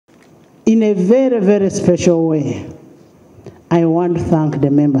In a very, very special way, I want to thank the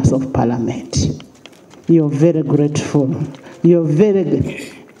members of Parliament. You're very grateful. You're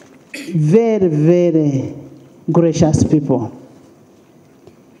very, very, very gracious people.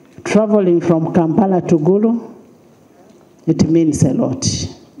 Traveling from Kampala to Gulu, it means a lot.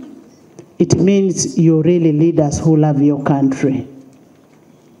 It means you're really leaders who love your country.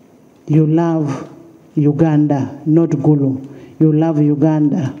 You love Uganda, not Gulu. You love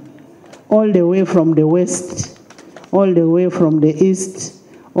Uganda. All the way from the west, all the way from the east,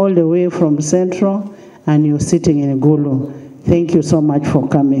 all the way from central, and you're sitting in Gulu. Thank you so much for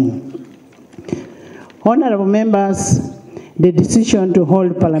coming. Honorable members, the decision to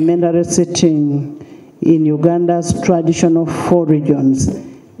hold parliamentary sitting in Uganda's traditional 4 regions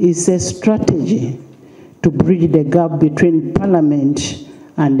is a strategy to bridge the gap between parliament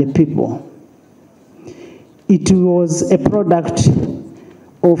and the people. It was a product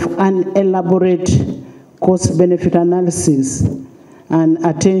of an elaborate cost-benefit analysis and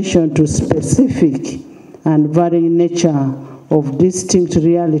attention to specific and varying nature of distinct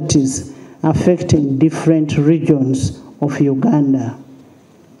realities affecting different regions of Uganda.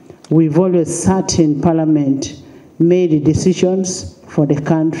 We've always sat in Parliament, made decisions for the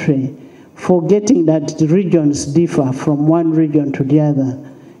country, forgetting that the regions differ from one region to the other.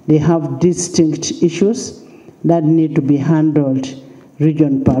 They have distinct issues that need to be handled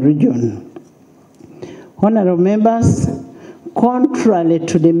region per region. Honorable members, contrary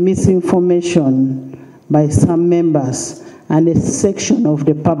to the misinformation by some members and a section of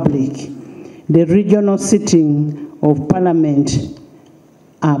the public, the regional sitting of Parliament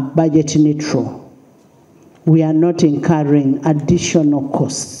are budget neutral. We are not incurring additional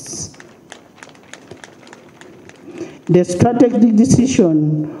costs. The strategic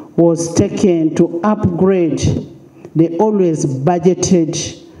decision was taken to upgrade the always budgeted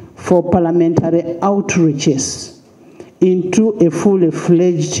for parliamentary outreaches into a fully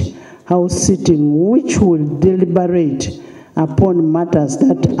fledged house sitting which will deliberate upon matters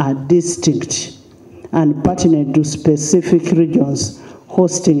that are distinct and pertinent to specific regions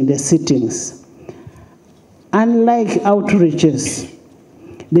hosting the sittings. Unlike outreaches,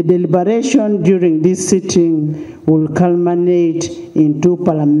 the deliberation during this sitting will culminate into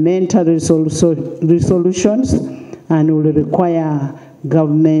parliamentary resolutions and will require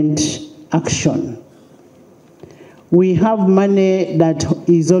government action. We have money that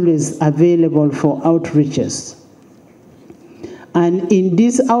is always available for outreaches. And in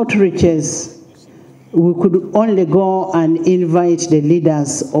these outreaches, we could only go and invite the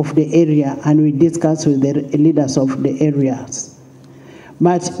leaders of the area, and we discuss with the leaders of the areas.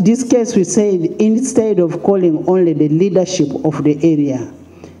 But this case, we said, instead of calling only the leadership of the area,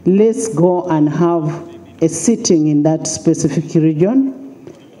 let's go and have a sitting in that specific region,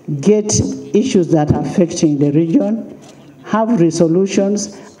 get issues that are affecting the region, have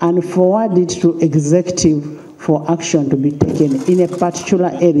resolutions, and forward it to executive for action to be taken in a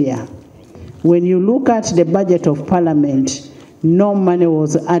particular area. When you look at the budget of Parliament, no money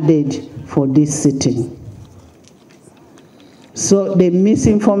was added for this sitting. So the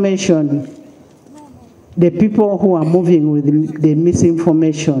misinformation, the people who are moving with the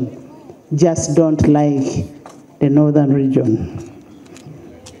misinformation just don't like the northern region.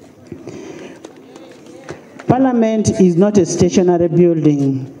 Parliament is not a stationary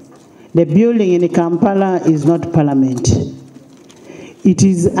building. The building in Kampala is not Parliament. It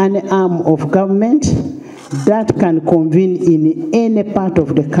is an arm of government that can convene in any part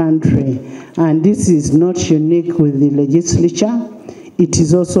of the country, and this is not unique with the legislature. It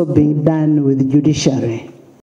is also being done with the judiciary.